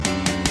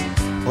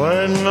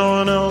when no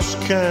one else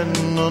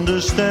can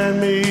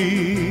understand me,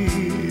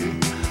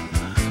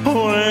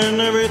 when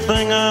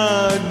everything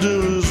I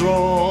do is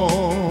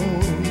wrong.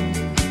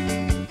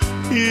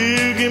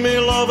 You give me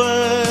love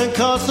and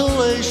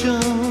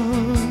consolation.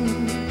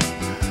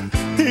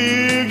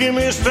 You give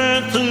me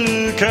strength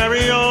to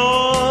carry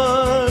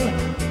on,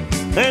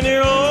 and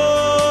you're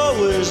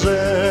always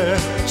there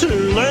to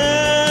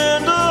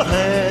lend a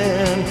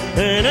hand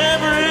in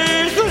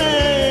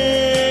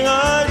everything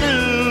I do.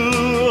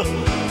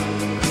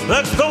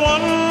 That's the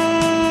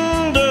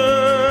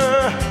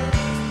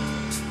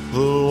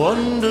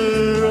wonder